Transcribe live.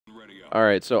All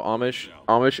right, so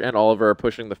Amish and Oliver are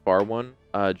pushing the far one.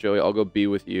 Joey, I'll go B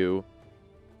with you.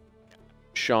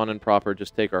 Sean and Proper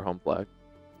just take our home flag.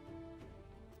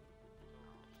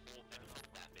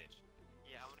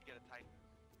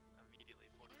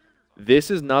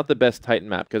 This is not the best Titan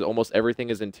map because almost everything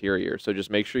is interior. So just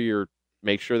make sure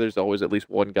there's always at least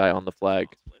one guy on the flag.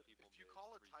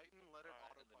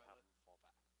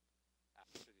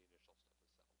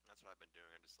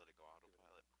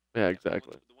 Yeah,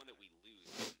 exactly. The one that we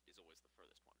lose is always the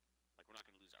furthest one. Like, we're not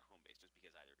going to lose our home base just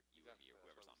because either you or me or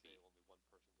whoever's on B. Only one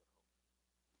person at home.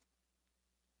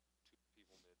 2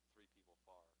 people mid, 3 people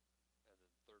far, and then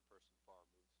third person far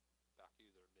moves back to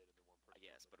either mid and then 1 person.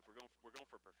 Yes, but if we're going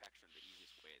for perfection, the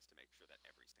easiest way is to make sure that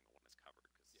every single one is covered,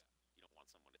 because you don't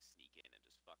want someone to sneak in and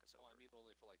just fuck us over. I mean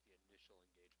only for like the initial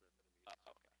engagement and immediate.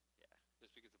 Okay, yeah.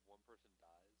 Just because if one person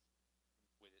dies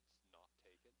when it's not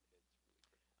taken, it's really critical.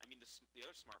 I mean, the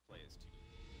other smart play is to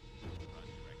run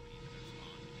directly into their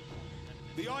spawn.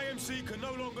 The IMC can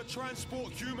no longer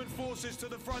transport human forces to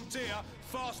the frontier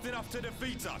fast enough to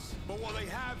defeat us. But what they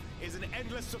have is an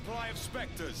endless supply of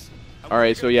Spectres. All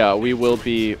right, so yeah, we will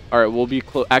be... All right, we'll be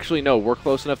close... Actually, no, we're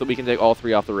close enough that we can take all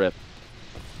 3 off the rip.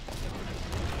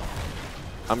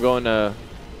 I'm going to...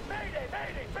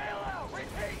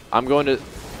 I'm going to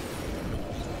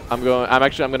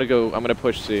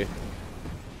push C.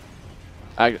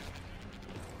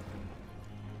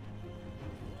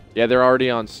 Yeah, they're already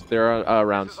on. They're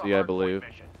around C, I believe.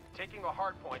 Taking the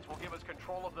hard points will give us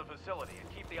control of the facility and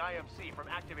keep the IMC from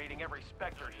activating every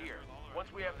Spectre here. Once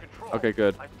we have control, okay,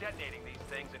 good. I'm detonating these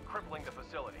things and crippling the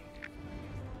facility.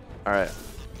 All right.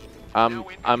 I'm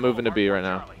moving to B right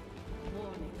now.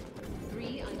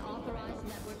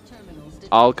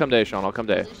 I'll come to A, Sean. I'll come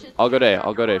to A. I'll go to A.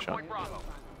 I'll go to A, Sean.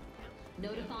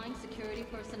 Notifying security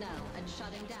personnel and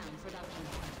shutting down production.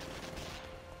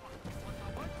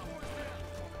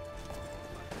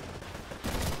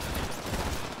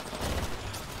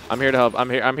 I'm here to help.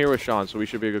 I'm here with Sean, so we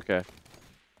should be okay.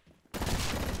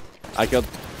 I killed.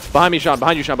 Behind me, Sean.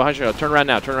 Behind you, Sean. Behind you, Sean. Turn around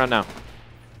now. Turn around now.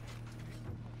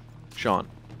 Sean.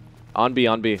 On B.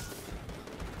 On B.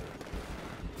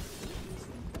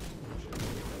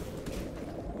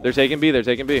 They're taking B. They're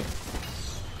taking B.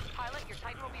 Pilot, your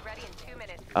Titan will be ready in 2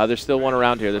 minutes. There's still one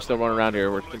around here. There's still one around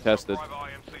here. We're contested. Why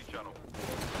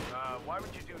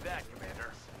would you do that,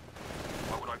 Commander?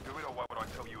 Why would I do it, or what would I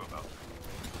tell you about it?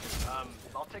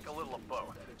 I'll take a little of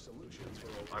both.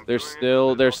 They're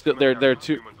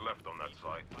two. Humans left on that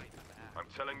site. I'm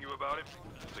telling you about it,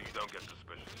 so you don't get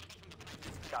suspicious.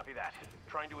 Copy that.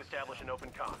 Trying to establish an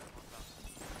open comm.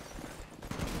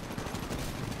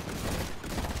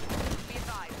 Be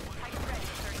advised, Titan ready in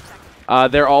 30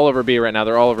 seconds. They're all over B right now.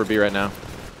 They're all over B right now.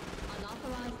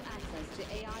 Unauthorized access to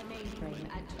AI mainframe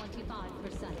at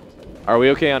 25%. Are we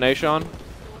okay on A, Sean?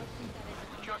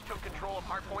 Just took control of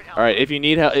Hardpoint Alpha. All right. If you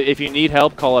need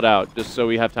help, call it out, just so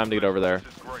we have time to get over there.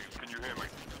 This is great. Can you hear me?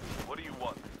 What do you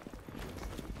want?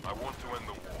 I want to end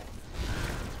the war.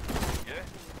 Yeah?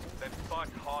 Then fight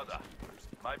harder.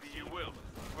 Maybe you will.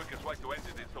 The quickest way to end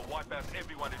it is to wipe out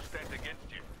everyone who stands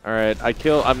against you. All right. I'm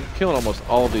killing almost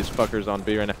all of these fuckers on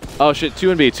B right now. Oh shit! 2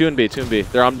 and B. 2 and B. 2 and B.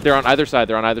 They're on either side.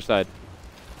 They're on either side.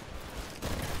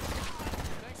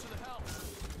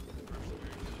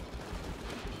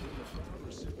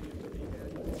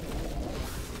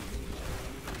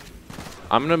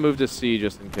 I'm gonna move to C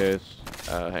just in case.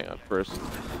 Hang on. First,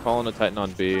 calling a Titan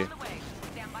on B. On the way.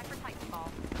 Stand by for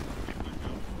Titanfall.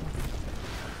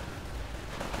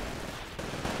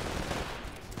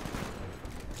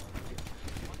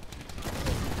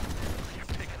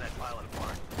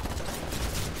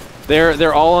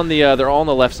 They're all on the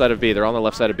left side of B. They're on the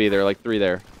left side of B. There are like 3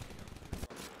 there.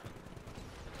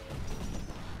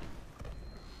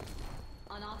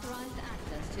 Unauthorized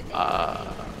access to AI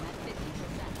mainframe at 50%.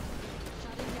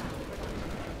 Shutting down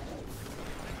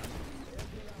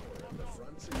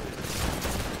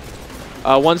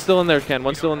production. One's still in there, Ken.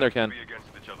 One's still in there, Ken. Be against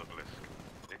each other,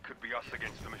 Blisk. It could be us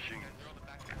against the machines.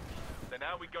 Then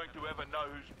how are we going to ever know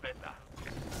who's better?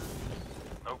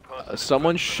 No person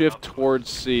Someone shift towards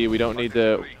C. We don't need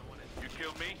to. You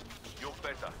kill me, you're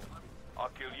better. I'll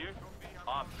kill you,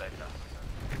 I'm better.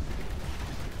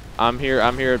 I'm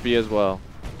here at B as well.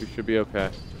 We should be okay.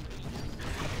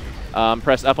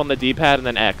 Press up on the D-pad and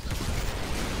then X.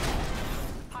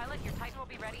 Pilot, your Titan will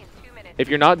be ready in 2 minutes. If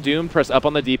you're not doomed, press up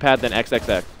on the D-pad then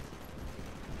XXX.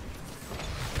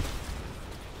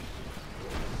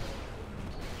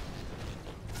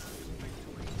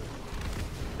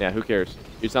 Yeah, who cares?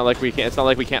 It's not like we can't. It's not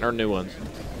like we can't earn new ones.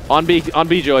 On B,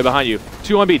 Joey, behind you.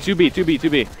 2 on B, 2B, 2B, 2B.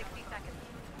 60 seconds.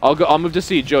 I'll move to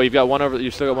C, Joey. You've got one over.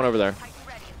 You still got one over there. Titan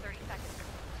ready in 30 seconds.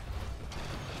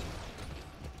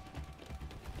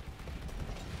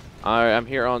 I'm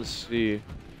here on C.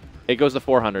 It goes to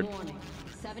 400. Warning.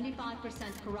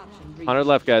 75% corruption. 100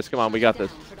 left, guys. Come on, we got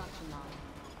this.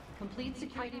 Complete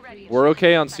security ready. We're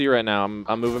okay on C right now. I'm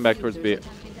moving back towards B.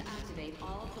 Attempting to activate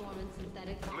all dormant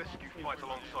synthetic Blisk, you fight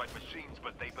alongside machines,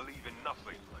 but they believe in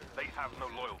nothing. They have no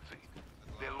loyalty.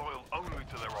 They're loyal only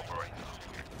to their operator.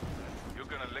 You're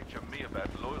gonna lecture me about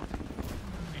loyalty?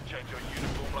 You change your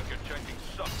uniform like you're changing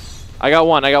socks. I got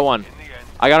one. In the end,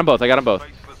 I got them both.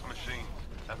 faceless machines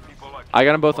and people like I got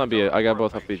you them both on B. fight I got them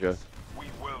both over on B, Joe. we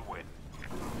will win.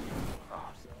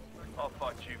 I'll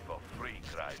fight you for free,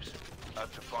 Graves. I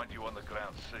have to find you on the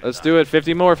ground soon. Let's do it.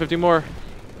 50 more. 50 more.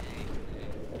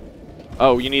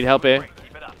 Oh, you need help, eh? Great,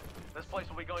 keep it up. This place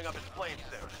will be going up in flames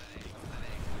soon.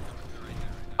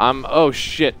 Oh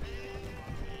shit.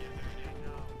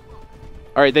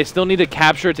 All right, they still need to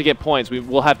capture it to get points.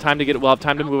 We'll have time to get. We'll have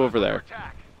time to move over there.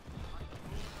 Attack.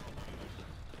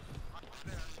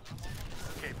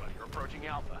 Okay, buddy, you're approaching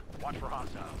Alpha. Watch for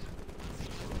hostiles.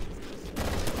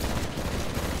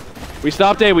 We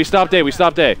stopped A. We stopped A. We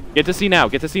stopped A. Get to C now.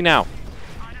 Get to C now.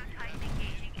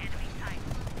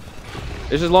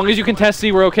 Just as long as you can test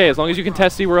C, we're okay. As long as you can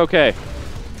test C, we're okay.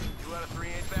 2 out of 3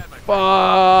 ain't bad, my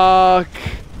friend. Fuck.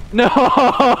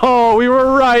 No, we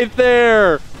were right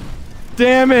there.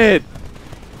 Damn it.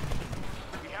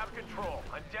 We have control.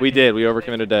 I'm We did. We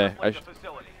overcommitted A. the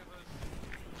facility.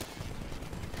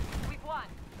 We've won.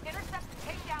 Intercept and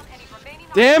take down any remaining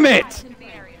Damn it. hostiles in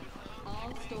the area.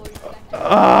 all stores affected.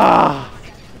 Ah.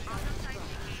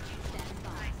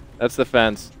 That's the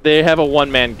fence. They have a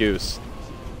one-man goose.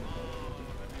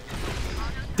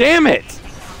 Damn it.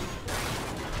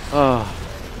 Oh.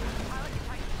 Pilot, your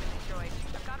Titan's been destroyed.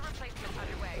 I've got a replacement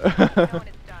underway. Know when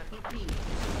it's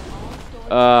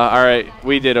done. All right,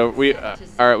 we did. All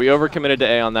right, we overcommitted to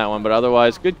A on that one, but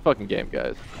otherwise, good fucking game,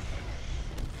 guys.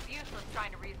 Useless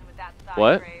trying to reason with that side,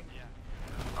 What? Graves.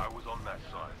 I was on that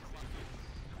side.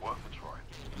 It's worth a try.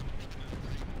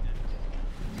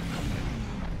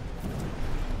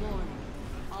 Warning.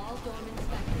 All dormant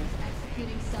specters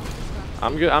executing self-destruct.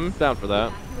 I'm good. I'm down for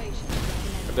that. Evacuation I'm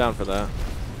recommended. down for that.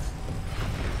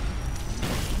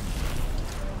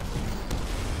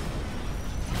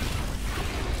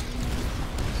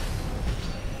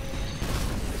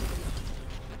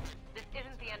 This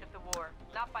isn't the end of the war.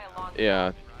 Not by a long Yeah,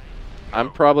 shot.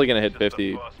 I'm probably gonna hit Just the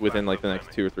 50 first within lap like the of next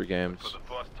winning. 2 or 3 games. For the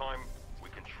first time, we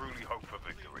can truly hope for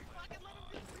victory.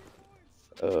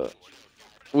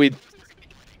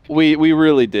 We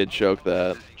really did choke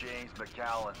that. This is James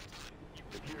McAllen.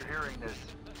 If you're hearing this,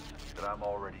 then I'm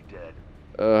already dead.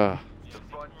 Ugh. The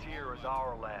frontier is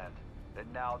our land,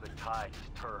 and now the tide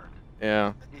has turned.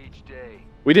 Yeah. Each day,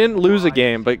 We didn't lose a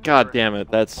game, but god damn it,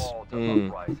 that's. fall to Mm.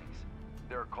 uprisings.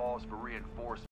 There are calls for reinforcements.